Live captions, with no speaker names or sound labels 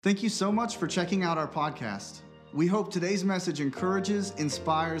Thank you so much for checking out our podcast. We hope today's message encourages,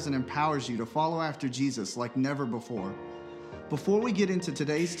 inspires, and empowers you to follow after Jesus like never before. Before we get into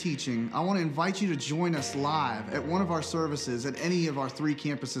today's teaching, I want to invite you to join us live at one of our services at any of our 3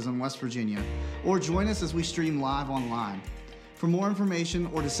 campuses in West Virginia, or join us as we stream live online. For more information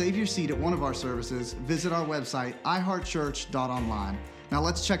or to save your seat at one of our services, visit our website, iheartchurch.online. Now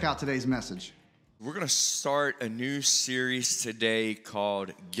let's check out today's message. We're going to start a new series today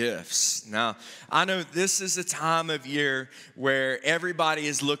called Gifts. Now, I know this is a time of year where everybody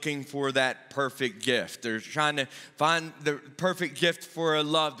is looking for that perfect gift. They're trying to find the perfect gift for a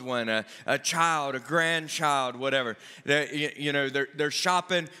loved one, a child, a grandchild, whatever. They're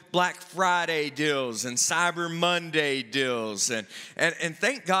shopping Black Friday deals and Cyber Monday deals. And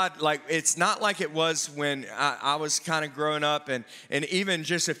thank God, like it's not like it was when I was kind of growing up and even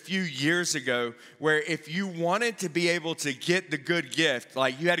just a few years ago, where if you wanted to be able to get the good gift,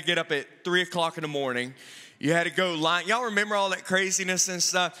 like you had to get up at 3 o'clock in the morning, you had to go line. Y'all remember all that craziness and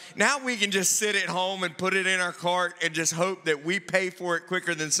stuff? Now we can just sit at home and put it in our cart and just hope that we pay for it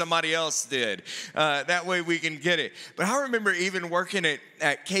quicker than somebody else did. That way we can get it. But I remember even working at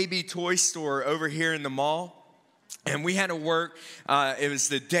KB Toy Store over here in the mall. And we had to work, it was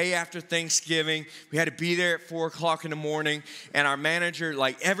the day after Thanksgiving. We had to be there at 4 o'clock in the morning. And our manager,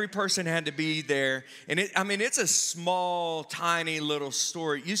 like every person had to be there. And it's a small, tiny little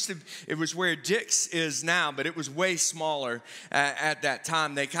store. It was where Dick's is now, but it was way smaller at that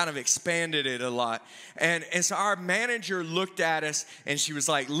time. They kind of expanded it a lot. And so our manager looked at us and she was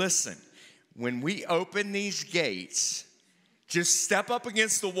like, listen, when we open these gates, just step up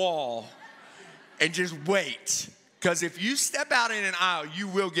against the wall and just wait. Because if you step out in an aisle, you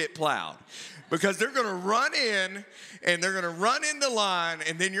will get plowed. Because they're going to run in, and they're going to run in the line,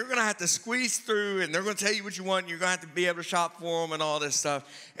 and then you're going to have to squeeze through, and they're going to tell you what you want, and you're going to have to be able to shop for them and all this stuff.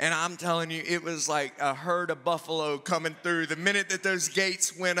 And I'm telling you, it was like a herd of buffalo coming through. The minute that those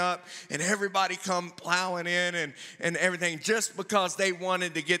gates went up, and everybody come plowing in and everything, just because they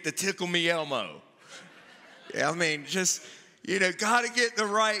wanted to get the Tickle Me Elmo. Yeah, got to get the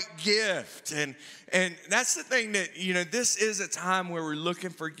right gift. And that's the thing that, this is a time where we're looking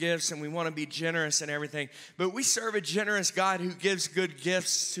for gifts and we want to be generous and everything. But we serve a generous God who gives good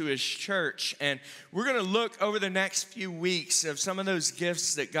gifts to his church. And we're going to look over the next few weeks of some of those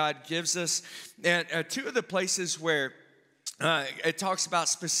gifts that God gives us. And 2 of the places where it talks about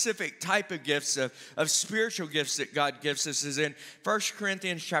specific type of gifts, of spiritual gifts that God gives us is in 1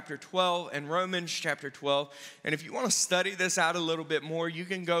 Corinthians chapter 12 and Romans chapter 12. And if you want to study this out a little bit more, you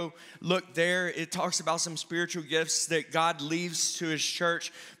can go look there. It talks about some spiritual gifts that God leaves to his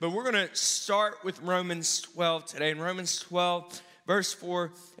church. But we're going to start with Romans 12 today. In Romans 12, verse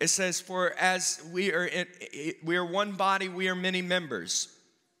 4, it says, "For as we are one body, we are many members.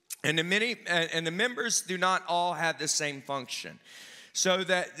 And the members do not all have the same function. So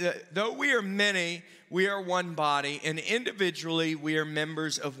that though we are many, we are one body, and individually we are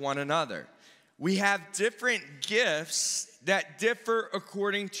members of one another. We have different gifts that differ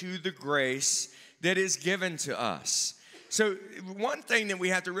according to the grace that is given to us." So one thing that we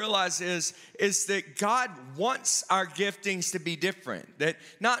have to realize is that God wants our giftings to be different. That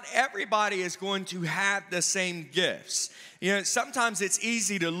not everybody is going to have the same gifts. Sometimes it's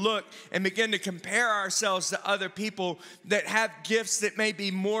easy to look and begin to compare ourselves to other people that have gifts that may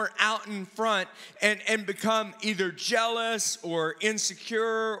be more out in front and become either jealous or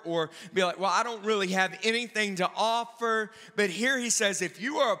insecure or be like, well, I don't really have anything to offer. But here he says, if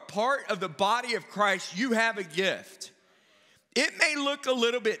you are a part of the body of Christ, you have a gift. It may look a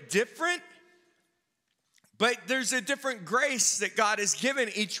little bit different, but there's a different grace that God has given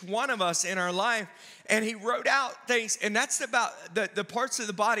each one of us in our life. And he wrote out things, and that's about the parts of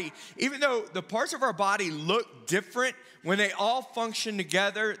the body. Even though the parts of our body look different, when they all function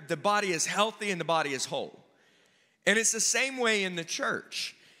together, the body is healthy and the body is whole. And it's the same way in the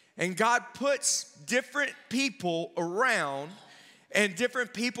church. And God puts different people around and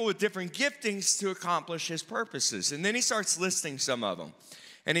different people with different giftings to accomplish his purposes. And then he starts listing some of them.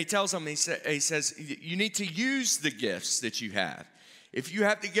 And he tells them, he says, you need to use the gifts that you have. If you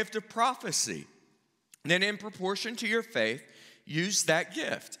have the gift of prophecy, then in proportion to your faith, use that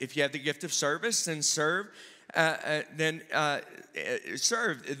gift. If you have the gift of service, then serve.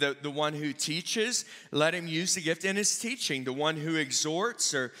 Serve the one who teaches. Let him use the gift in his teaching. The one who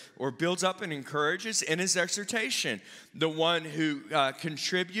exhorts or builds up and encourages in his exhortation. The one who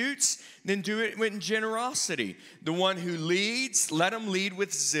contributes, then do it with generosity. The one who leads, let him lead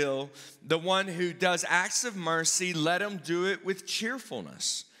with zeal. The one who does acts of mercy, let him do it with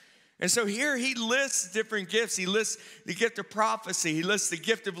cheerfulness. And so here he lists different gifts. He lists the gift of prophecy. He lists the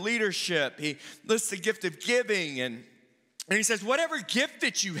gift of leadership. He lists the gift of giving. And he says, whatever gift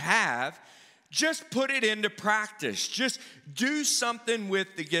that you have, just put it into practice. Just do something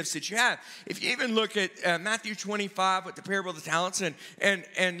with the gifts that you have. If you even look at Matthew 25 with the parable of the talents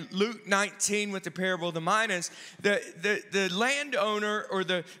and Luke 19 with the parable of the minas, the landowner or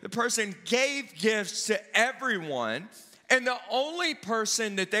the person gave gifts to everyone. And the only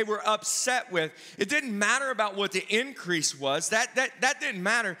person that they were upset with, it didn't matter about what the increase was. That didn't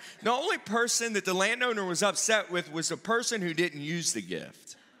matter. The only person that the landowner was upset with was the person who didn't use the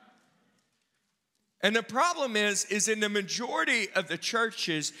gift. And the problem is in the majority of the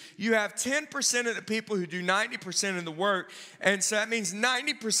churches, you have 10% of the people who do 90% of the work. And so that means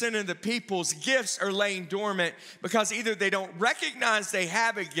 90% of the people's gifts are laying dormant because either they don't recognize they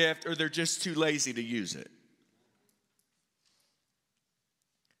have a gift or they're just too lazy to use it.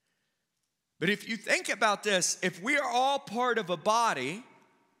 But if you think about this, if we are all part of a body,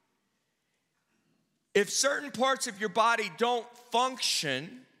 if certain parts of your body don't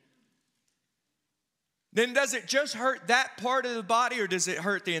function, then does it just hurt that part of the body or does it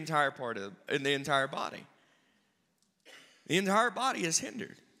hurt the entire body? The entire body is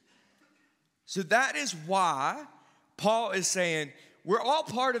hindered. So that is why Paul is saying, we're all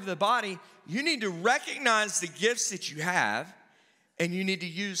part of the body. You need to recognize the gifts that you have and you need to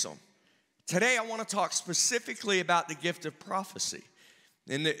use them. Today, I want to talk specifically about the gift of prophecy.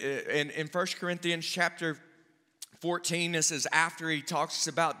 In 1 Corinthians chapter 14, this is after he talks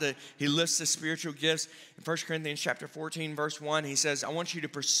about he lists the spiritual gifts. In 1 Corinthians chapter 14, verse 1, he says, I want you to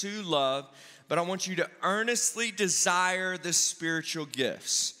pursue love, but I want you to earnestly desire the spiritual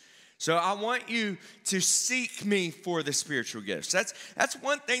gifts. So I want you to seek me for the spiritual gifts. That's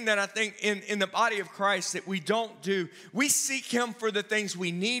one thing that I think in the body of Christ that we don't do. We seek him for the things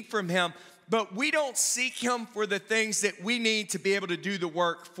we need from him, but we don't seek him for the things that we need to be able to do the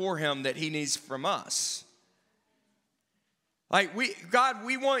work for him that he needs from us. Like God,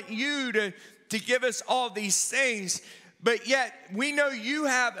 we want you to give us all these things, but yet we know you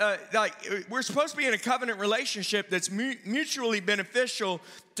have, we're supposed to be in a covenant relationship that's mutually beneficial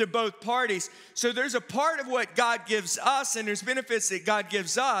to both parties. So there's a part of what God gives us and there's benefits that God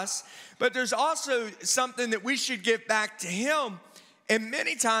gives us, but there's also something that we should give back to him. And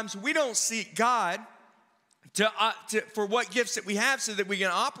many times we don't seek God for what gifts that we have so that we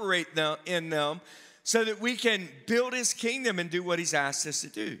can operate in them, so that we can build his kingdom and do what he's asked us to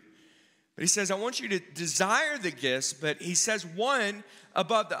do. But he says, I want you to desire the gifts, but he says one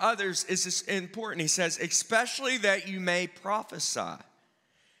above the others is important. He says, especially that you may prophesy.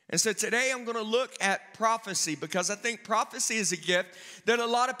 And so today I'm going to look at prophecy because I think prophecy is a gift that a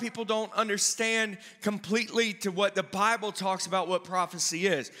lot of people don't understand completely to what the Bible talks about what prophecy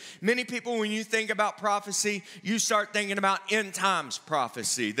is. Many people, when you think about prophecy, you start thinking about end times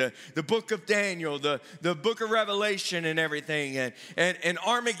prophecy, the book of Daniel, the book of Revelation and everything, and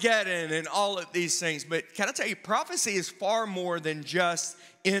Armageddon and all of these things. But can I tell you, prophecy is far more than just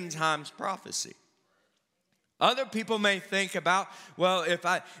end times prophecy. Other people may think about, well,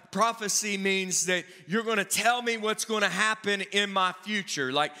 prophecy means that you're going to tell me what's going to happen in my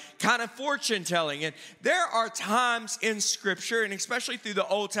future, like kind of fortune telling. And there are times in Scripture, and especially through the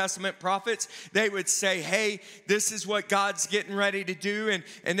Old Testament prophets, they would say, hey, this is what God's getting ready to do.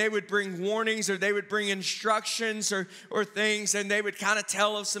 And they would bring warnings or they would bring instructions or things, and they would kind of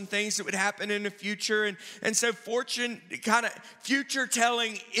tell us some things that would happen in the future. And so fortune, kind of future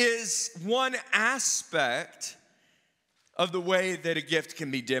telling is one aspect of the way that a gift can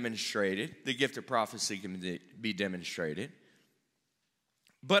be demonstrated. The gift of prophecy can be demonstrated.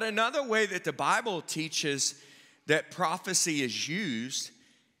 But another way that the Bible teaches that prophecy is used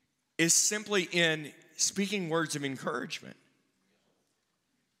is simply in speaking words of encouragement.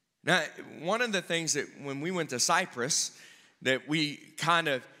 Now, one of the things that when we went to Cyprus that we kind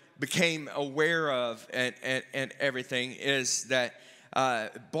of became aware of and everything is that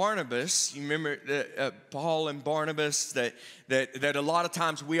Barnabas, you remember Paul and Barnabas, that a lot of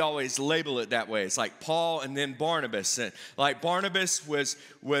times we always label it that way. It's like Paul and then Barnabas. And like Barnabas was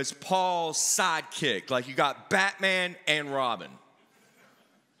Paul's sidekick. Like you got Batman and Robin.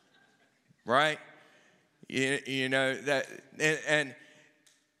 Right? You know that, and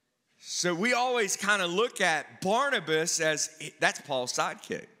so we always kind of look at Barnabas as that's Paul's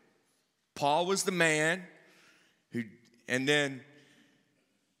sidekick. Paul was the man who, and then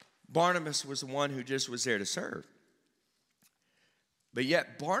Barnabas was the one who just was there to serve. But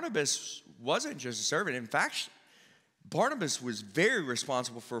yet Barnabas wasn't just a servant. In fact, Barnabas was very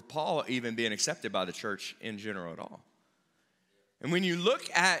responsible for Paul even being accepted by the church in general at all. And when you look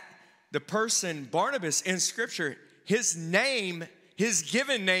at the person Barnabas in Scripture, his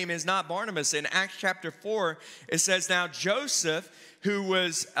given name is not Barnabas. In Acts chapter 4, it says, now Joseph, who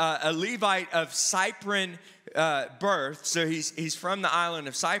was a Levite of Cyprian birth, so he's from the island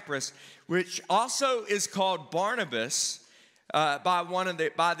of Cyprus, which also is called Barnabas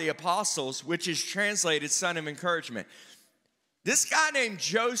by the apostles, which is translated son of encouragement. This guy named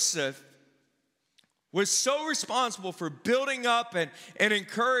Joseph was so responsible for building up and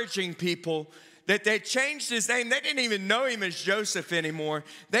encouraging people that they changed his name. They didn't even know him as Joseph anymore.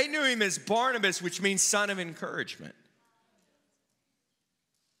 They knew him as Barnabas, which means son of encouragement.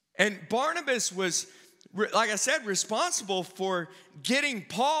 And Barnabas was, like I said, responsible for getting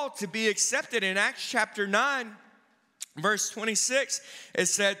Paul to be accepted. In Acts chapter 9, verse 26, it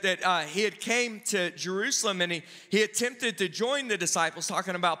said that he had came to Jerusalem and he attempted to join the disciples,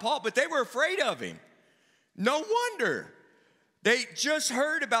 talking about Paul, but they were afraid of him. No wonder. They just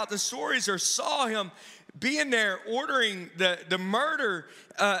heard about the stories or saw him being there ordering the murder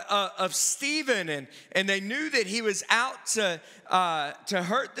of Stephen, and they knew that he was out to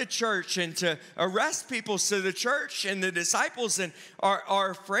hurt the church and to arrest people. So the church and the disciples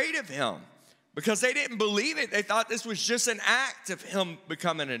are afraid of him because they didn't believe it. They thought this was just an act of him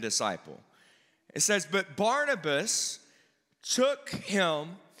becoming a disciple. It says, but Barnabas took him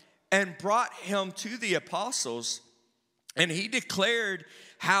and brought him to the apostles, and he declared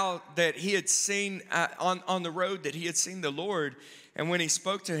how that he had seen on the road that he had seen the Lord. And when he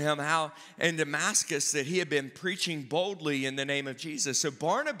spoke to him, how in Damascus that he had been preaching boldly in the name of Jesus. So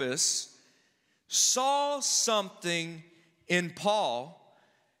Barnabas saw something in Paul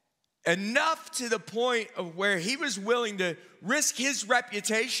enough to the point of where he was willing to risk his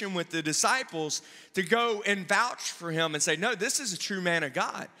reputation with the disciples to go and vouch for him and say, no, this is a true man of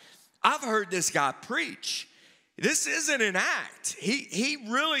God. I've heard this guy preach. This isn't an act. He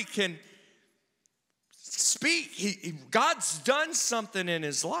really can speak. God's done something in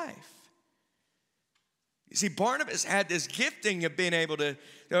his life. You see, Barnabas had this gifting of being able to,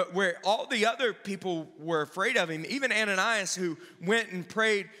 where all the other people were afraid of him. Even Ananias, who went and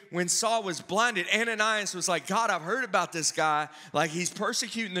prayed when Saul was blinded. Ananias was like, God, I've heard about this guy. Like, he's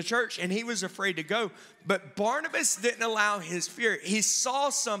persecuting the church, and he was afraid to go. But Barnabas didn't allow his fear. He saw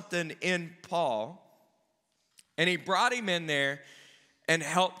something in Paul, and he brought him in there and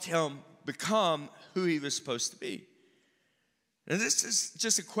helped him become who he was supposed to be. Now, this is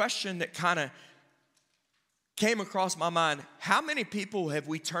just a question that kind of came across my mind. How many people have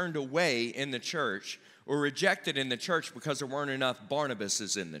we turned away in the church or rejected in the church because there weren't enough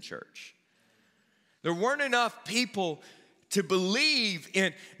Barnabases in the church? There weren't enough people to believe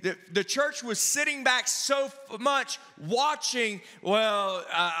in. The church was sitting back so much watching, well,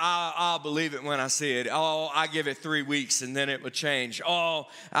 I'll believe it when I see it. Oh, I give it 3 weeks and then it will change. Oh,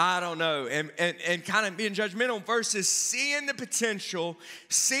 I don't know. And kind of being judgmental versus seeing the potential,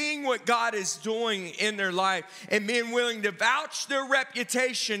 seeing what God is doing in their life, and being willing to vouch their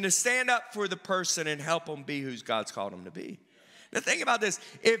reputation to stand up for the person and help them be who God's called them to be. Now think about this.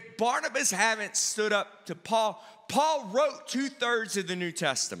 If Barnabas hadn't stood up to Paul, Paul wrote 2/3 of the New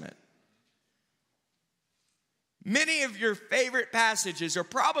Testament. Many of your favorite passages are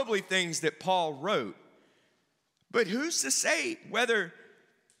probably things that Paul wrote. But who's to say whether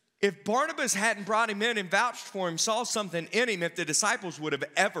if Barnabas hadn't brought him in and vouched for him, saw something in him, if the disciples would have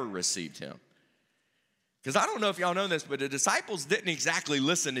ever received him? Because I don't know if y'all know this, but the disciples didn't exactly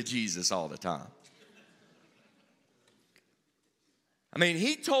listen to Jesus all the time. I mean,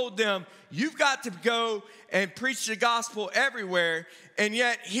 he told them, you've got to go and preach the gospel everywhere. And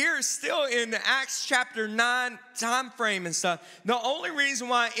yet here, still in the Acts chapter 9 time frame and stuff, the only reason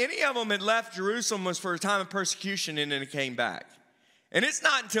why any of them had left Jerusalem was for a time of persecution, and then it came back. And it's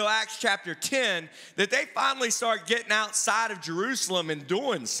not until Acts chapter 10 that they finally start getting outside of Jerusalem and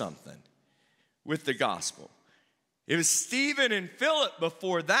doing something with the gospel. It was Stephen and Philip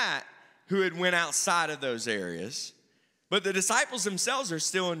before that who had went outside of those areas. But the disciples themselves are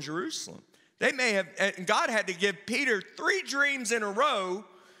still in Jerusalem. They may have, and God had to give Peter 3 dreams in a row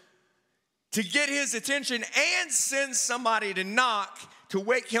to get his attention and send somebody to knock to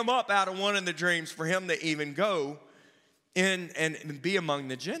wake him up out of one of the dreams for him to even go in and be among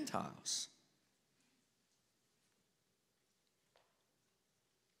the Gentiles.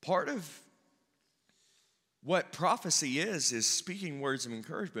 Part of what prophecy is speaking words of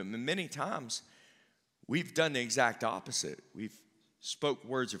encouragement. And many times, we've done the exact opposite. We've spoke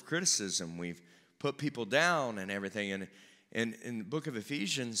words of criticism. We've put people down and everything. And in the book of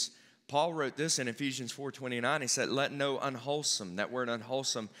Ephesians, Paul wrote this in Ephesians 4:29. He said, let no unwholesome, that word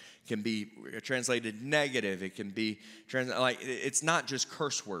unwholesome can be translated negative. It can be translated, like, it's not just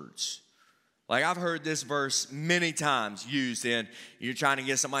curse words. Like, I've heard this verse many times used in, you're trying to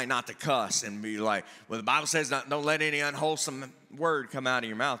get somebody not to cuss and be like, well, the Bible says don't let any unwholesome word come out of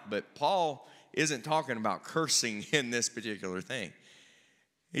your mouth. But Paul isn't talking about cursing in this particular thing.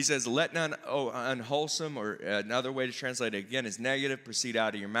 He says, let none unwholesome, or another way to translate it again is negative, proceed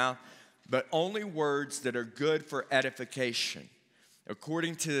out of your mouth, but only words that are good for edification,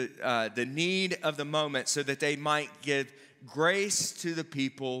 according to the need of the moment, so that they might give grace to the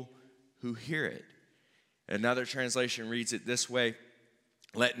people who hear it. Another translation reads it this way: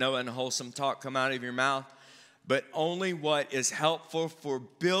 let no unwholesome talk come out of your mouth, but only what is helpful for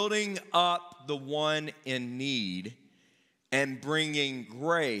building up the one in need and bringing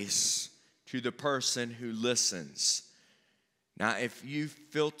grace to the person who listens. Now, if you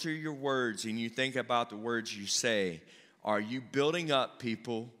filter your words and you think about the words you say, are you building up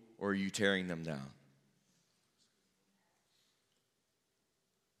people or are you tearing them down?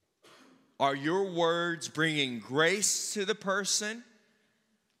 Are your words bringing grace to the person,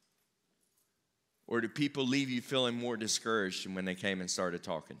 or do people leave you feeling more discouraged than when they came and started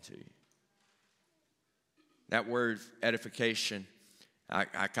talking to you? That word edification, I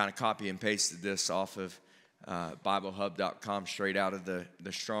kind of copy and pasted this off of BibleHub.com straight out of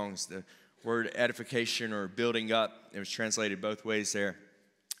the Strong's. The word edification or building up, it was translated both ways there,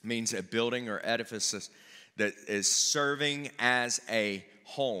 means a building or edifice that is serving as a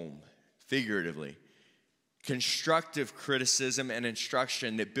home, figuratively. Constructive criticism and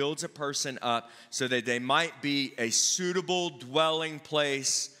instruction that builds a person up so that they might be a suitable dwelling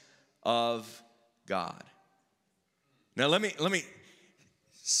place of God. Now, let me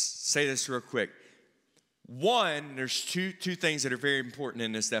say this real quick. One, there's two things that are very important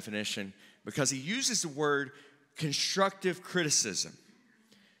in this definition, because he uses the word constructive criticism.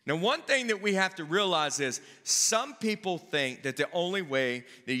 Now, one thing that we have to realize is some people think that the only way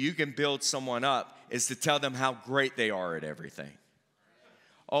that you can build someone up is to tell them how great they are at everything.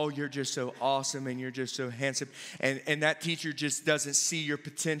 Oh, you're just so awesome and you're just so handsome. And that teacher just doesn't see your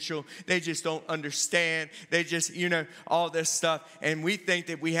potential. They just don't understand. They just, all this stuff. And we think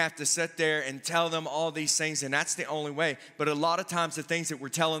that we have to sit there and tell them all these things, and that's the only way. But a lot of times the things that we're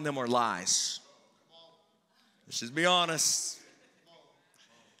telling them are lies. Let's just be honest.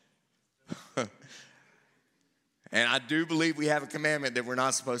 And I do believe we have a commandment that we're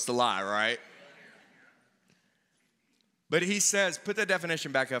not supposed to lie, right? But he says, put the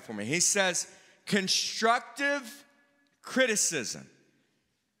definition back up for me. He says, constructive criticism.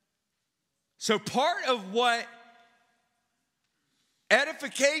 So part of what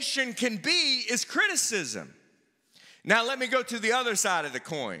edification can be is criticism. Now let me go to the other side of the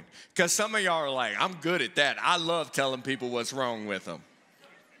coin, because some of y'all are like, I'm good at that. I love telling people what's wrong with them.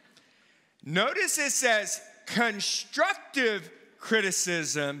 Notice it says constructive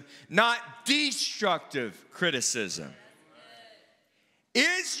criticism, not destructive criticism.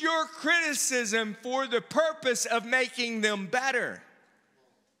 Is your criticism for the purpose of making them better?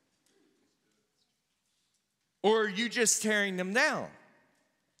 Or are you just tearing them down?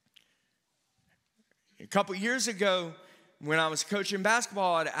 A couple years ago, when I was coaching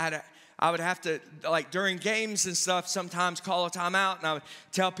basketball, I would have to, like during games and stuff, sometimes call a timeout, and I would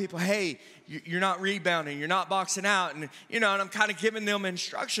tell people, hey, you're not rebounding, you're not boxing out, and and I'm kind of giving them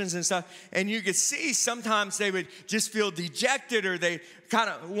instructions and stuff, and you could see sometimes they would just feel dejected, or they kind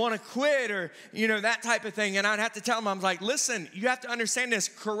of want to quit, or that type of thing, and I'd have to tell them, I'm like, listen, you have to understand this,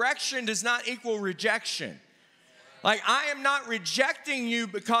 correction does not equal rejection. Like, I am not rejecting you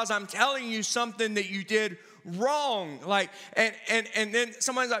because I'm telling you something that you did wrong. Like, and then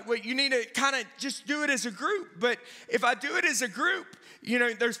somebody's like, well, you need to kind of just do it as a group. But if I do it as a group,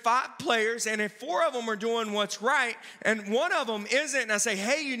 there's 5 players, and if 4 of them are doing what's right and one of them isn't, and I say,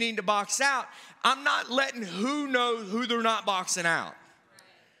 hey, you need to box out, I'm not letting who know who they're not boxing out.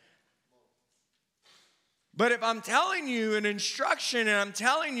 But if I'm telling you an instruction, and I'm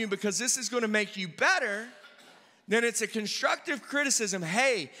telling you because this is going to make you better, then it's a constructive criticism.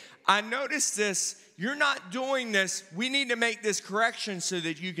 Hey, I noticed this. You're not doing this. We need to make this correction so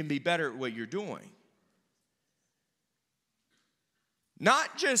that you can be better at what you're doing.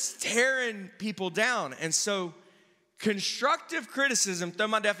 Not just tearing people down. And so constructive criticism, throw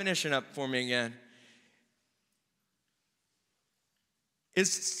my definition up for me again,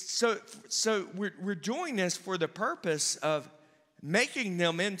 is so we're doing this for the purpose of making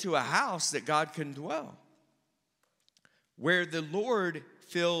them into a house that God can dwell, where the Lord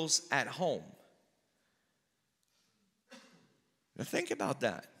feels at home. Now think about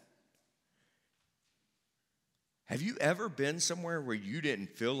that. Have you ever been somewhere where you didn't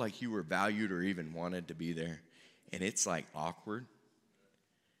feel like you were valued or even wanted to be there? And it's like awkward?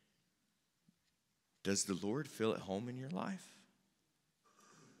 Does the Lord feel at home in your life?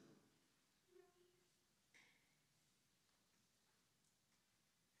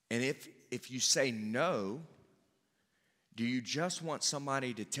 And if you say no, do you just want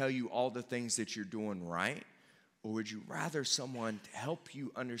somebody to tell you all the things that you're doing right? Or would you rather someone to help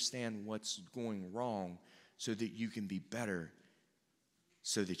you understand what's going wrong so that you can be better,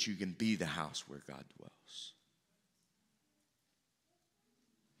 so that you can be the house where God dwells?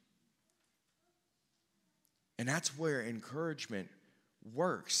 And that's where encouragement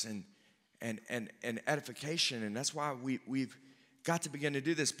works and edification. And that's why we've got to begin to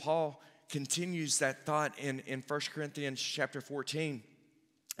do this. Paul continues that thought in 1 Corinthians chapter 14.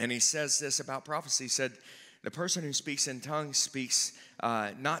 And he says this about prophecy. He said, the person who speaks in tongues speaks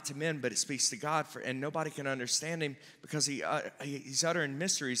not to men, but it speaks to God, and nobody can understand him because he's uttering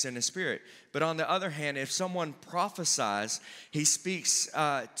mysteries in his spirit. But on the other hand, if someone prophesies, he speaks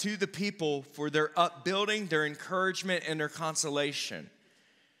to the people for their upbuilding, their encouragement, and their consolation.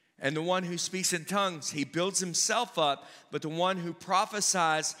 And the one who speaks in tongues, he builds himself up, but the one who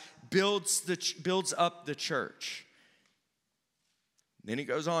prophesies builds up the church. Then he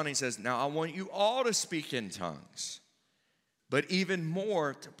goes on, he says, now I want you all to speak in tongues, but even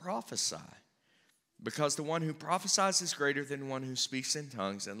more to prophesy. Because the one who prophesies is greater than the one who speaks in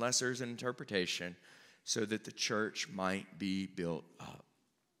tongues, unless there's an interpretation, so that the church might be built up.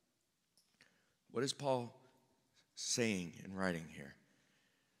 What is Paul saying and writing here?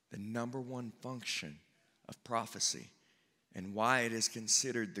 The number one function of prophecy and why it is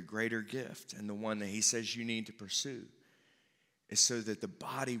considered the greater gift and the one that he says you need to pursue is so that the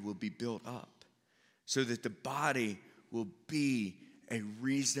body will be built up, so that the body will be a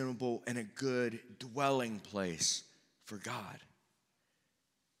reasonable and a good dwelling place for God.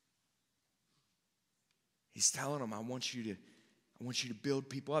 He's telling them, I want you to build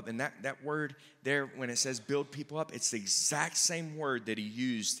people up. And that word there, when it says build people up, it's the exact same word that he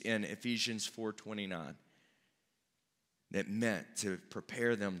used in Ephesians 4:29 that meant to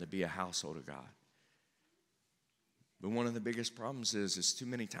prepare them to be a household of God. But one of the biggest problems is too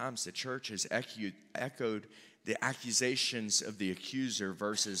many times the church has echoed the accusations of the accuser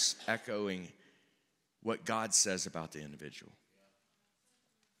versus echoing what God says about the individual.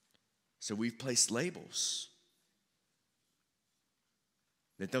 So we've placed labels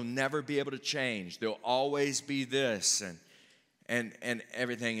that they'll never be able to change. They'll always be this and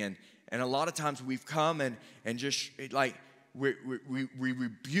everything. And a lot of times we've come and just like we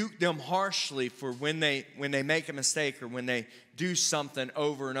rebuke them harshly for when they make a mistake or when they do something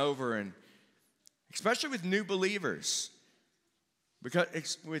over and over, and especially with new believers. Because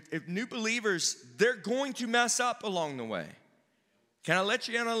if new believers, they're going to mess up along the way. Can I let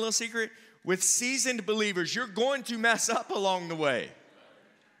you in on a little secret? With seasoned believers, you're going to mess up along the way.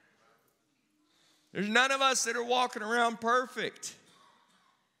 There's none of us that are walking around perfect.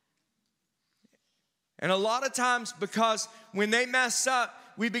 And a lot of times, because when they mess up,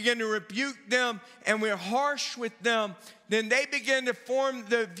 we begin to rebuke them and we're harsh with them, then they begin to form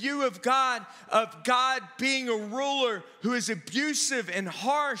the view of God being a ruler who is abusive and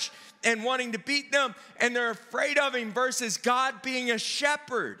harsh and wanting to beat them, and they're afraid of him versus God being a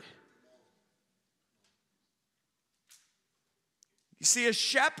shepherd. You see, a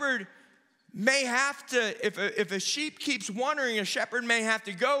shepherd may have to, if a sheep keeps wandering, a shepherd may have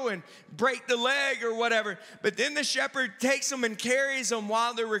to go and break the leg or whatever. But then the shepherd takes them and carries them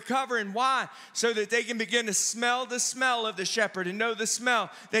while they're recovering. Why? So that they can begin to smell the smell of the shepherd and know the smell.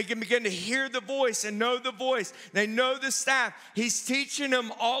 They can begin to hear the voice and know the voice. They know the staff. He's teaching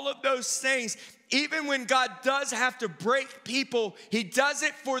them all of those things. Even when God does have to break people, he does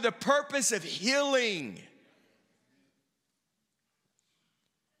it for the purpose of healing.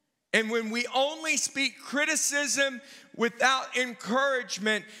 And when we only speak criticism without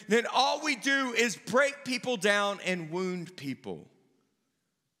encouragement, then all we do is break people down and wound people.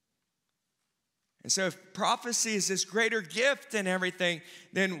 And so if prophecy is this greater gift and everything,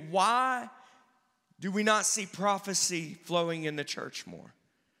 then why do we not see prophecy flowing in the church more?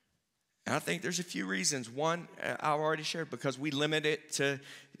 And I think there's a few reasons. One, I already shared, because we limit it to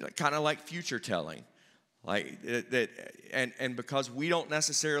kind of like future telling. Like that, and because we don't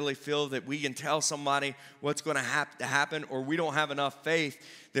necessarily feel that we can tell somebody what's going to happen, or we don't have enough faith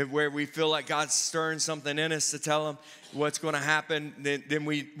that where we feel like God's stirring something in us to tell them what's going to happen, then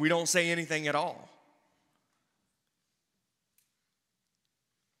we don't say anything at all.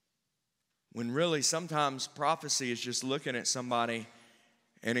 When really sometimes prophecy is just looking at somebody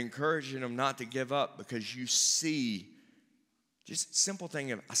and encouraging them not to give up, because you see, just simple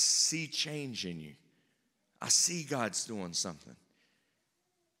thing of, I see change in you. I see God's doing something.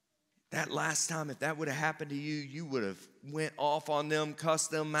 That last time, if that would have happened to you, you would have went off on them, cussed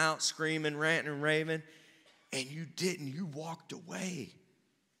them out, screaming, ranting, and raving, and you didn't. You walked away.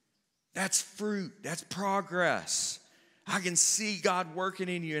 That's fruit. That's progress. I can see God working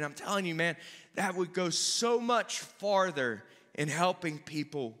in you, and I'm telling you, man, that would go so much farther in helping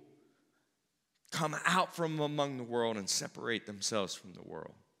people come out from among the world and separate themselves from the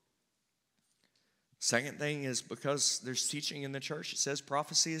world. Second thing is, because there's teaching in the church, it says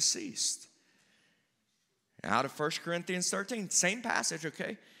prophecy has ceased. Out of 1 Corinthians 13, same passage,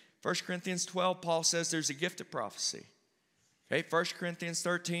 okay? 1 Corinthians 12, Paul says there's a gift of prophecy. Okay, 1 Corinthians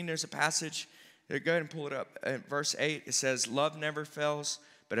 13, there's a passage. Go ahead and pull it up. At verse 8, it says, love never fails,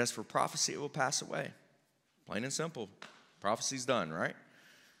 but as for prophecy, it will pass away. Plain and simple. Prophecy's done, right?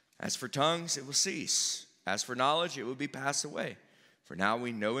 As for tongues, it will cease. As for knowledge, it will be passed away. For now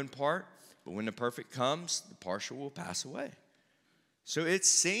we know in part, but when the perfect comes, the partial will pass away. So it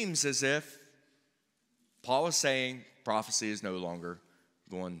seems as if Paul is saying prophecy is no longer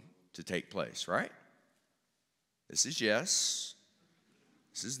going to take place, right? This is yes.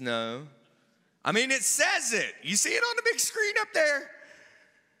 This is no. I mean, it says it. You see it on the big screen up there?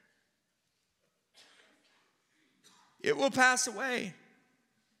 It will pass away.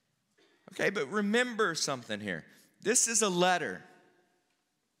 Okay, but remember something here. This is a letter.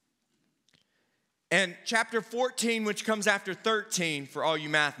 And chapter 14, which comes after 13 for all you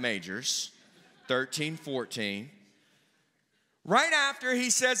math majors, 13, 14. Right after he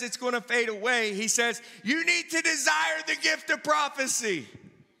says it's going to fade away, he says, you need to desire the gift of prophecy.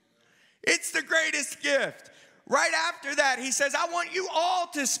 It's the greatest gift. Right after that, he says, I want you all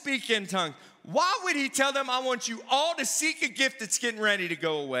to speak in tongues. Why would he tell them, I want you all to seek a gift that's getting ready to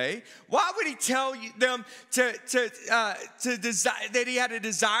go away? Why would he tell them to desire, that he had a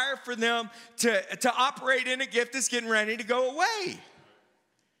desire for them to operate in a gift that's getting ready to go away?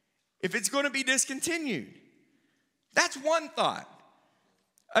 If it's going to be discontinued. That's one thought.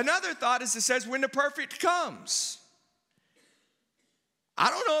 Another thought is it says when the perfect comes. I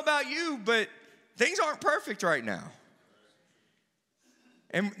don't know about you, but things aren't perfect right now.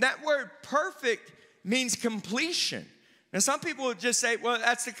 And that word perfect means completion. Now, some people would just say, well,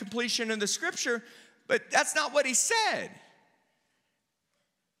 that's the completion of the scripture, but that's not what he said.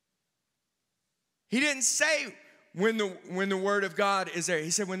 He didn't say when the word of God is there.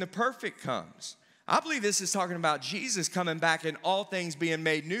 He said when the perfect comes. I believe this is talking about Jesus coming back and all things being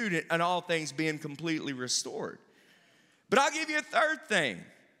made new and all things being completely restored. But I'll give you a third thing.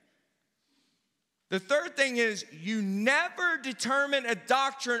 The third thing is you never determine a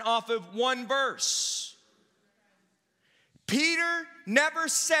doctrine off of one verse. Peter never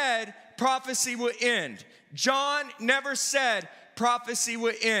said prophecy will end. John never said prophecy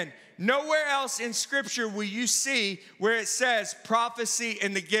will end. Nowhere else in Scripture will you see where it says prophecy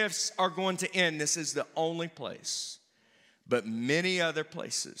and the gifts are going to end. This is the only place. But many other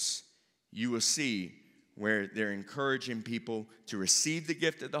places you will see where they're encouraging people to receive the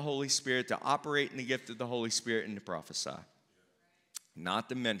gift of the Holy Spirit, to operate in the gift of the Holy Spirit, and to prophesy. Not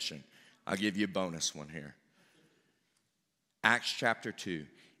to mention, I'll give you a bonus one here. Acts chapter 2.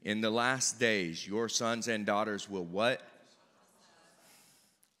 In the last days, your sons and daughters will what?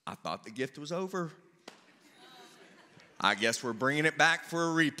 I thought the gift was over. I guess we're bringing it back for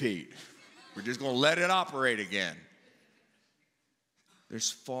a repeat. We're just going to let it operate again. There's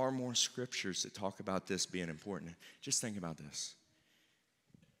far more scriptures that talk about this being important. Just think about this.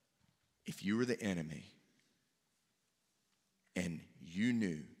 If you were the enemy and you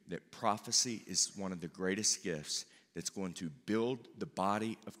knew that prophecy is one of the greatest gifts that's going to build the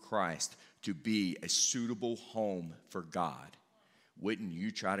body of Christ to be a suitable home for God, wouldn't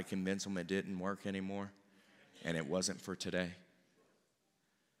you try to convince them it didn't work anymore and it wasn't for today?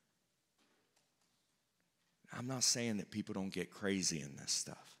 I'm not saying that people don't get crazy in this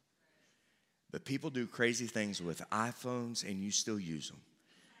stuff. But people do crazy things with iPhones and you still use them.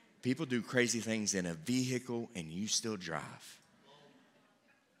 People do crazy things in a vehicle and you still drive.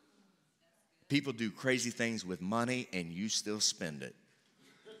 People do crazy things with money and you still spend it.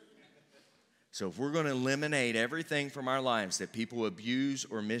 So if we're going to eliminate everything from our lives that people abuse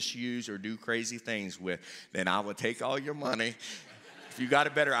or misuse or do crazy things with, then I will take all your money. If you got a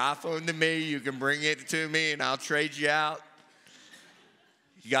better iPhone than me, you can bring it to me and I'll trade you out.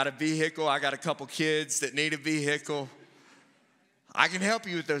 You got a vehicle, I got a couple kids that need a vehicle. I can help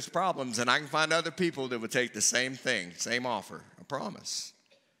you with those problems, and I can find other people that would take the same thing, same offer, I promise.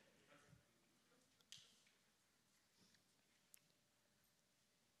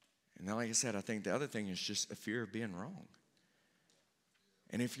 And then, like I said, I think the other thing is just a fear of being wrong.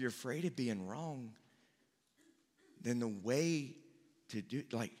 And if you're afraid of being wrong, then the way to do,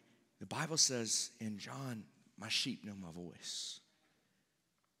 like the Bible says in John, my sheep know my voice.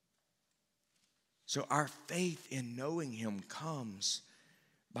 So our faith in knowing him comes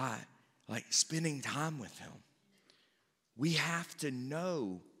by like spending time with him. We have to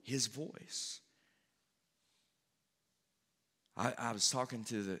know his voice. I was talking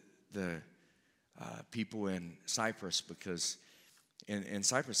to the people in Cyprus because in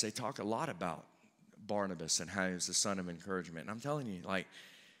Cyprus they talk a lot about Barnabas and how he was the son of encouragement. And I'm telling you, like,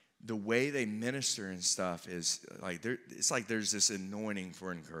 the way they minister and stuff is like, it's like there's this anointing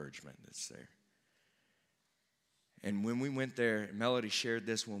for encouragement that's there. And when we went there, Melody shared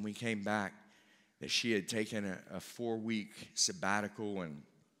this when we came back, that she had taken a 4-week sabbatical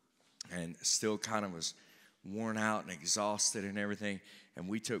and still kind of was worn out and exhausted and everything. And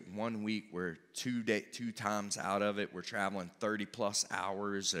we took 1 week where 2 times out of it, we're traveling 30 plus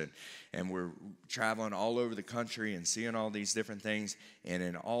hours and we're traveling all over the country and seeing all these different things. And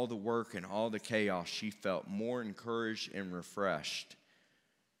in all the work and all the chaos, she felt more encouraged and refreshed.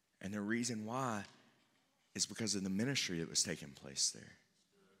 And the reason why is because of the ministry that was taking place there.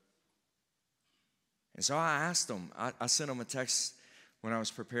 And so I asked them, I sent them a text when I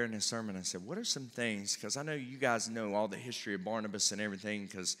was preparing this sermon. I said, what are some things, because I know you guys know all the history of Barnabas and everything,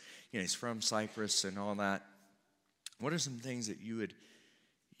 because he's from Cyprus and all that. What are some things that you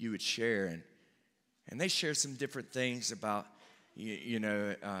would share? And they shared some different things about, he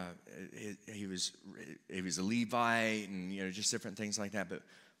was a Levite and just different things like that. But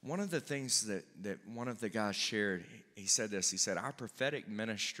one of the things that one of the guys shared, he said this. He said, our prophetic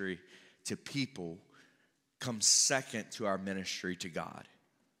ministry to people comes second to our ministry to God.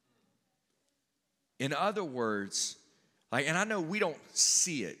 In other words, and I know we don't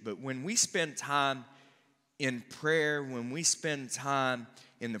see it, but when we spend time in prayer, when we spend time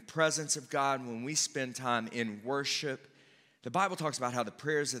in the presence of God, when we spend time in worship, the Bible talks about how the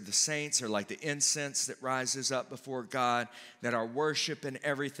prayers of the saints are like the incense that rises up before God, that our worship and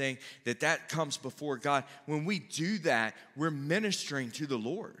everything, that comes before God. When we do that, we're ministering to the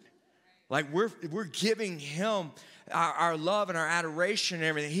Lord. Like we're giving him our love and our adoration and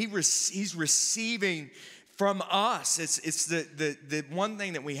everything. He's receiving from us. It's the one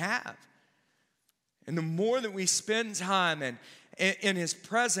thing that we have. And the more that we spend time in his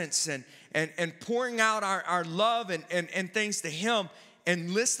presence and pouring out our love and things to him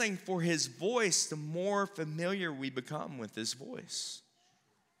and listening for his voice, the more familiar we become with his voice.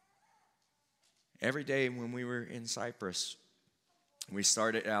 Every day when we were in Cyprus, they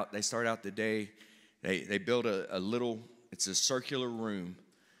started out the day, they built a little, it's a circular room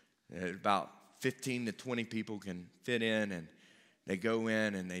that about 15 to 20 people can fit in, and they go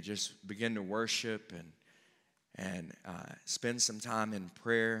in and they just begin to worship and spend some time in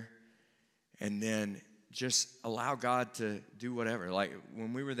prayer, and then just allow God to do whatever. Like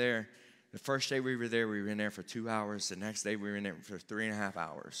when we were there, the first day we were in there for 2 hours. The next day we were in there for 3.5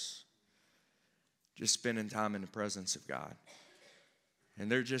 hours. Just spending time in the presence of God. And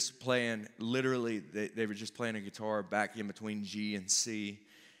they're just playing, literally, they were just playing a guitar back in between G and C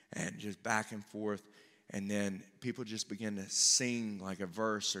and just back and forth. And then people just begin to sing like a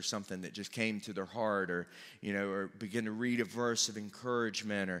verse or something that just came to their heart, or begin to read a verse of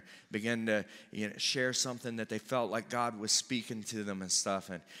encouragement, or begin to share something that they felt like God was speaking to them and stuff.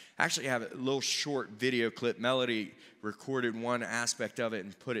 And actually have a little short video clip. Melody recorded one aspect of it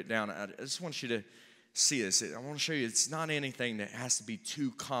and put it down. I just want you to see this. I want to show you it's not anything that has to be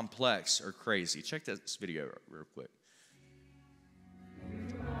too complex or crazy. Check this video real quick.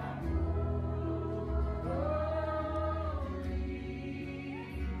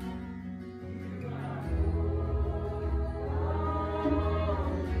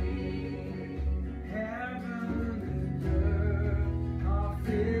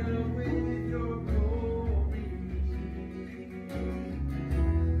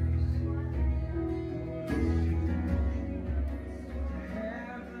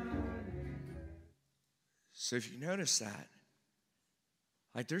 So if you notice that,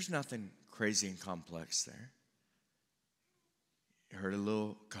 like there's nothing crazy and complex there. You heard a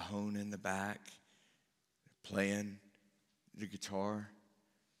little cajon in the back, playing the guitar,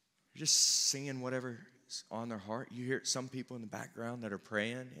 just singing whatever's on their heart. You hear some people in the background that are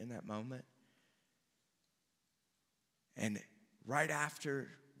praying in that moment. And right after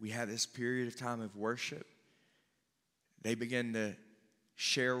we had this period of time of worship, they began to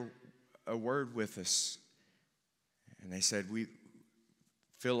share a word with us. And they said, we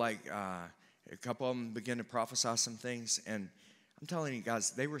feel like a couple of them began to prophesy some things. And I'm telling you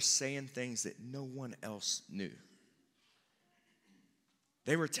guys, they were saying things that no one else knew.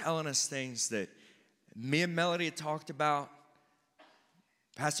 They were telling us things that me and Melody had talked about.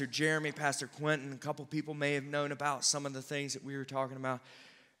 Pastor Jeremy, Pastor Quentin, a couple people may have known about some of the things that we were talking about.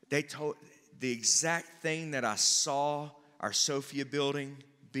 They told the exact thing that I saw our Sophia building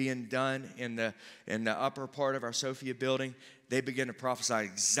being done in the upper part of our Sophia building. They began to prophesy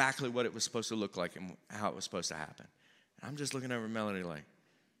exactly what it was supposed to look like and how it was supposed to happen. And I'm just looking over Melody like,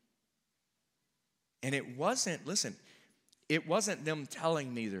 and it wasn't, listen, it wasn't them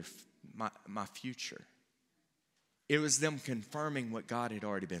telling me my future. It was them confirming what God had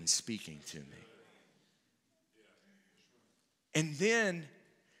already been speaking to me. And then,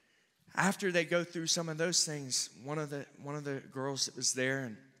 after they go through some of those things, one of the girls that was there,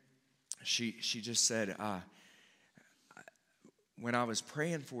 and she just said, when I was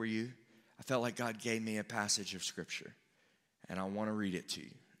praying for you, I felt like God gave me a passage of Scripture, and I want to read it to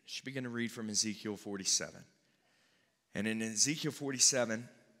you. She began to read from Ezekiel 47. And in Ezekiel 47,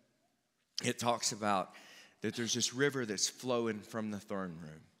 it talks about that there's this river that's flowing from the throne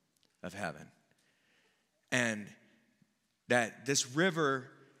room of heaven. And that this river,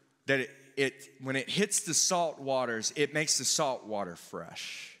 that it when it hits the salt waters, it makes the salt water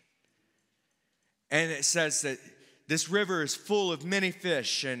fresh. And it says that this river is full of many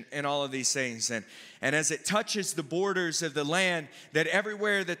fish and all of these things. And as it touches the borders of the land, that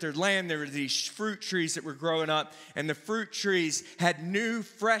everywhere that there's land, there were these fruit trees that were growing up. And the fruit trees had new,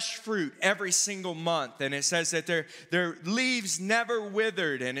 fresh fruit every single month. And it says that their leaves never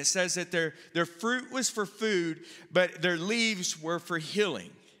withered. And it says that their fruit was for food, but their leaves were for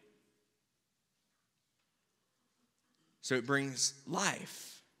healing. So it brings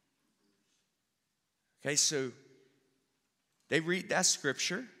life. Okay, so they read that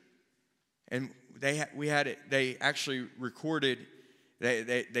scripture, and they actually recorded.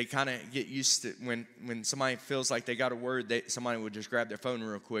 They kind of get used to when somebody feels like they got a word, somebody would just grab their phone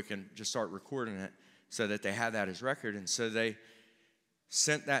real quick and just start recording it so that they have that as record. And so they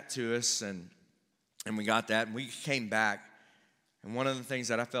sent that to us, and we got that, and we came back. And one of the things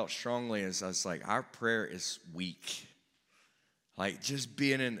that I felt strongly is I was like, our prayer is weak. Like just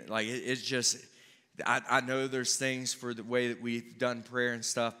being in, like it's just. I know there's things for the way that we've done prayer and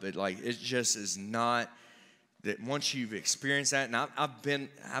stuff, but like it just is not that once you've experienced that, and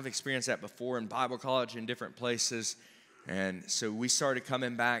I've experienced that before in Bible college in different places, and so we started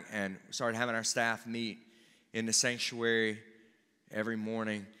coming back and started having our staff meet in the sanctuary every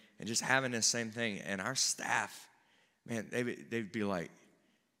morning and just having the same thing. And our staff, man, they'd be like,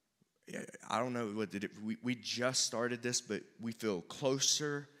 I don't know what we just started this, but we feel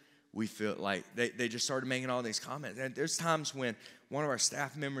closer. We feel like they just started making all these comments. And there's times when one of our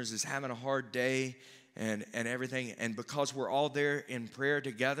staff members is having a hard day and everything. And because we're all there in prayer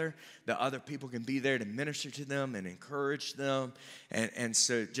together, the other people can be there to minister to them and encourage them. And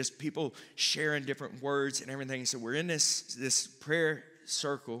so just people sharing different words and everything. So we're in this prayer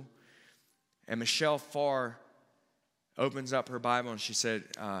circle. And Michelle Farr opens up her Bible and she said,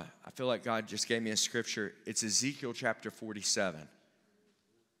 I feel like God just gave me a scripture. It's Ezekiel chapter 47.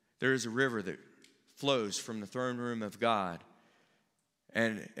 There is a river that flows from the throne room of God.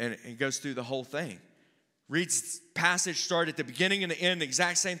 And it goes through the whole thing. Reads passage, start at the beginning and the end, the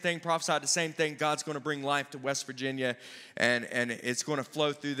exact same thing, prophesied the same thing. God's going to bring life to West Virginia, and it's going to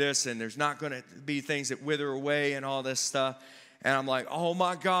flow through this, and there's not going to be things that wither away and all this stuff. And I'm like, oh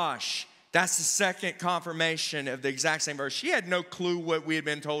my gosh, that's the second confirmation of the exact same verse. She had no clue what we had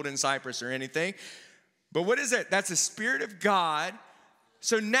been told in Cyprus or anything. But what is it? That's the Spirit of God.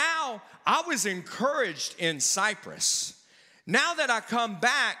 So now I was encouraged in Cyprus. Now that I come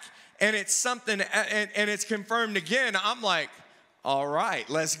back and it's something and it's confirmed again, I'm like, all right,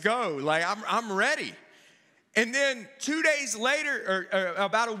 let's go. Like I'm ready. And then 2 days later, or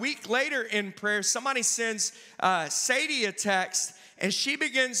about a week later in prayer, somebody sends Sadie a text, and she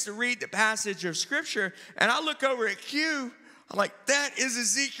begins to read the passage of Scripture. And I look over at Q. I'm like, that is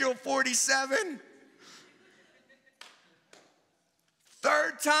Ezekiel 47.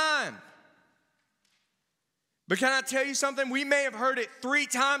 Third time. But can I tell you something? We may have heard it 3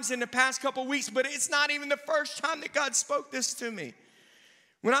 times in the past couple weeks, but it's not even the first time that God spoke this to me.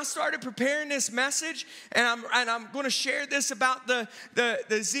 When I started preparing this message, and I'm going to share this about the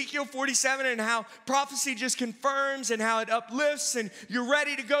Ezekiel 47 and how prophecy just confirms and how it uplifts and you're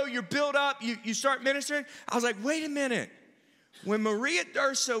ready to go, you're built up, you start ministering. I was like, wait a minute. When Maria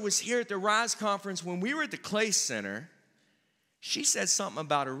Durso was here at the Rise Conference, when we were at the Clay Center, she said something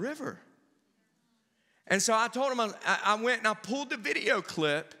about a river. And so I told him, I went and I pulled the video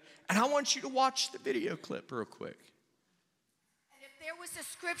clip, and I want you to watch the video clip real quick. there was a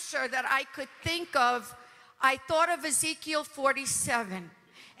scripture that I could think of, I thought of Ezekiel 47.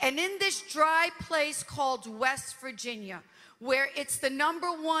 And in this dry place called West Virginia, where it's the number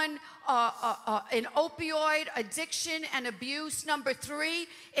one in opioid addiction and abuse, number 3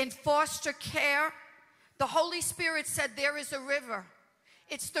 in foster care, the Holy Spirit said there is a river.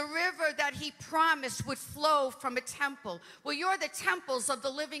 It's the river that he promised would flow from a temple. Well, you're the temples of the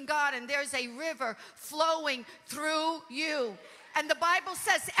living God, and there's a river flowing through you. And the Bible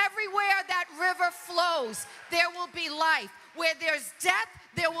says everywhere that river flows, there will be life. Where there's death,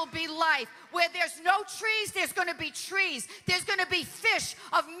 there will be life. Where there's no trees, there's going to be trees. There's going to be fish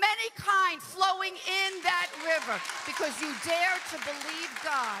of many kinds flowing in that river because you dare to believe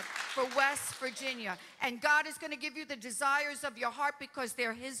God for West Virginia. And God is going to give you the desires of your heart because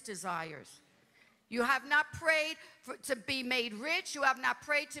they're his desires. You have not prayed to be made rich. You have not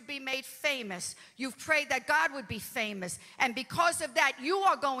prayed to be made famous. You've prayed that God would be famous. And because of that, you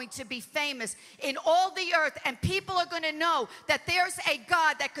are going to be famous in all the earth. And people are going to know that there's a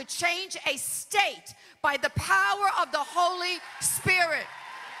God that could change a state by the power of the Holy Spirit.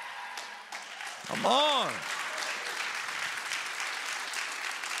 Come on.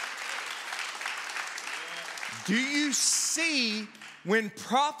 Do you see when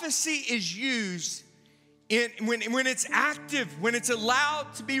prophecy is used, when it's active, when it's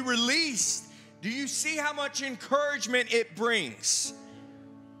allowed to be released, do you see how much encouragement it brings?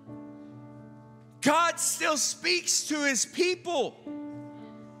 God still speaks to his people.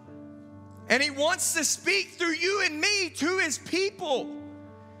 And he wants to speak through you and me to his people.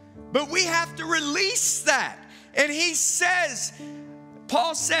 But we have to release that. And he says,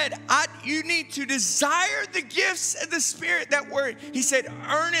 Paul said, you need to desire the gifts of the Spirit. That word, he said,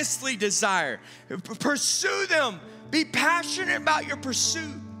 earnestly desire. Pursue them. Be passionate about your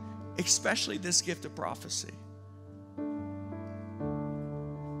pursuit, especially this gift of prophecy.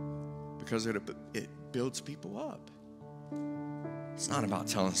 Because it builds people up. It's not about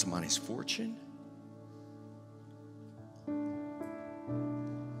telling somebody's fortune.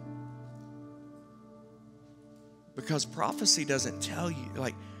 Because prophecy doesn't tell you,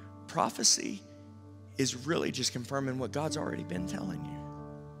 like, prophecy is really just confirming what God's already been telling you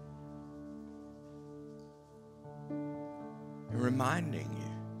and reminding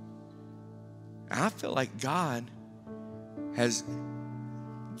you. And I feel like God has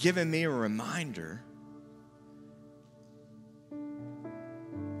given me a reminder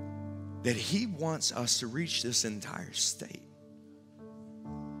that he wants us to reach this entire state.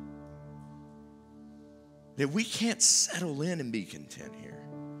 That we can't settle in and be content here.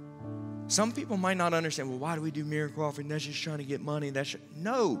 Some people might not understand, well, why do we do miracle offering? That's just trying to get money.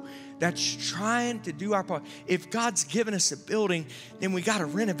 No, that's trying to do our part. If God's given us a building, then we got to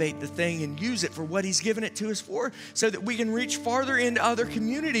renovate the thing and use it for what he's given it to us for, so that we can reach farther into other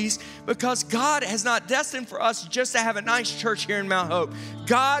communities, because God has not destined for us just to have a nice church here in Mount Hope.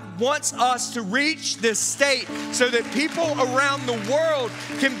 God wants us to reach this state so that people around the world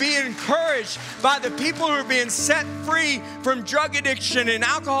can be encouraged by the people who are being set free from drug addiction and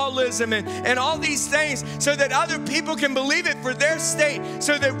alcoholism and all these things, so that other people can believe it for their state,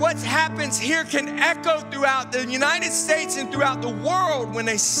 so that what happens here can echo throughout the United States and throughout the world when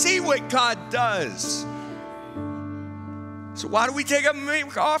they see what God does. So why do we take up a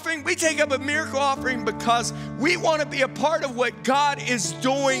miracle offering? We take up a miracle offering because we want to be a part of what God is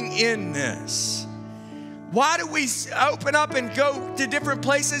doing in this. Why do we open up and go to different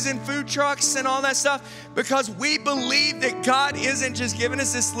places in food trucks and all that stuff? Because we believe that God isn't just giving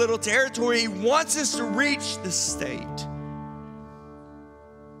us this little territory. He wants us to reach the state.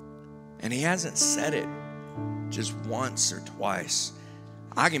 And he hasn't said it just once or twice.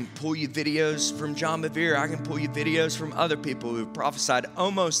 I can pull you videos from John Bevere. I can pull you videos from other people who have prophesied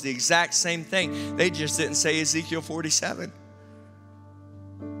almost the exact same thing. They just didn't say Ezekiel 47.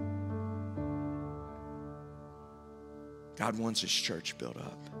 God wants his church built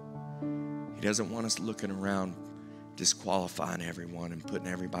up. He doesn't want us looking around disqualifying everyone and putting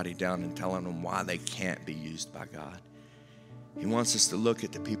everybody down and telling them why they can't be used by God. He wants us to look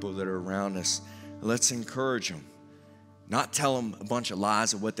at the people that are around us. Let's encourage them. Not tell them a bunch of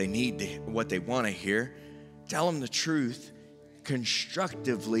lies of what they need to, what they want to hear. Tell them the truth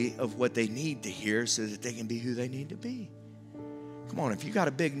constructively of what they need to hear so that they can be who they need to be. Come on, if you got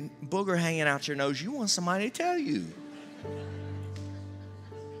a big booger hanging out your nose, you want somebody to tell you.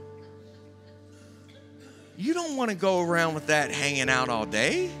 You don't want to go around with that hanging out all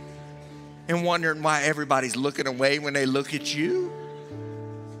day and wondering why everybody's looking away when they look at you.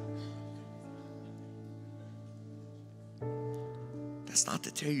 That's not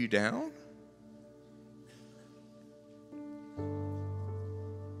to tear you down.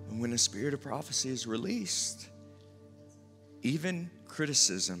 And when the spirit of prophecy is released, even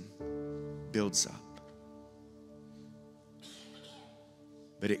criticism builds up.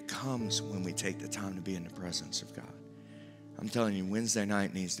 But it comes when we take the time to be in the presence of God. I'm telling you, Wednesday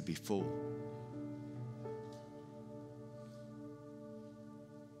night needs to be full.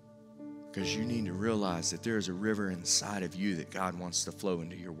 Because you need to realize that there is a river inside of you that God wants to flow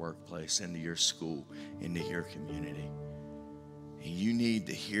into your workplace, into your school, into your community. And you need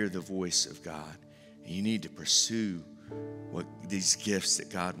to hear the voice of God. And you need to pursue what these gifts that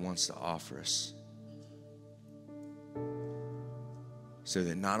God wants to offer us. So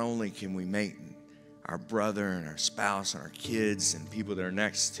that not only can we make our brother and our spouse and our kids and people that are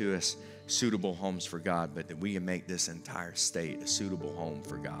next to us suitable homes for God, but that we can make this entire state a suitable home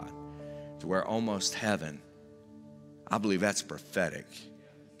for God. To where almost heaven, I believe that's prophetic.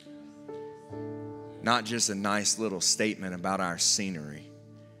 Not just a nice little statement about our scenery.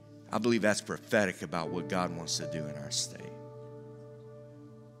 I believe that's prophetic about what God wants to do in our state.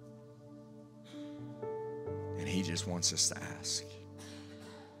 And he just wants us to ask.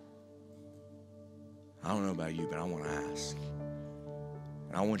 I don't know about you, but I want to ask.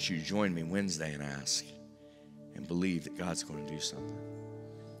 And I want you to join me Wednesday and ask and believe that God's going to do something.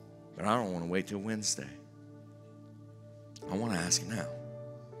 But I don't want to wait till Wednesday. I want to ask now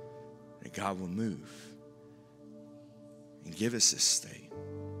that God will move and give us this state.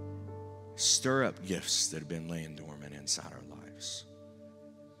 Stir up gifts that have been laying dormant inside our lives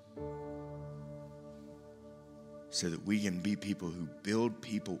so that we can be people who build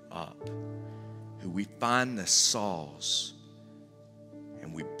people up, who we find the Sauls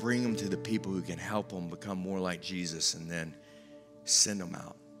and we bring them to the people who can help them become more like Jesus and then send them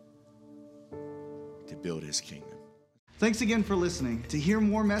out to build his kingdom. Thanks again for listening. To hear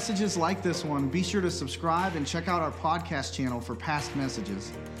more messages like this one, be sure to subscribe and check out our podcast channel for past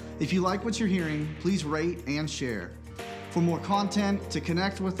messages. If you like what you're hearing, please rate and share. For more content, to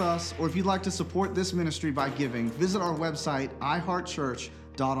connect with us, or if you'd like to support this ministry by giving, visit our website,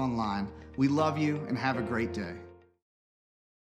 iheartchurch.online. We love you and have a great day.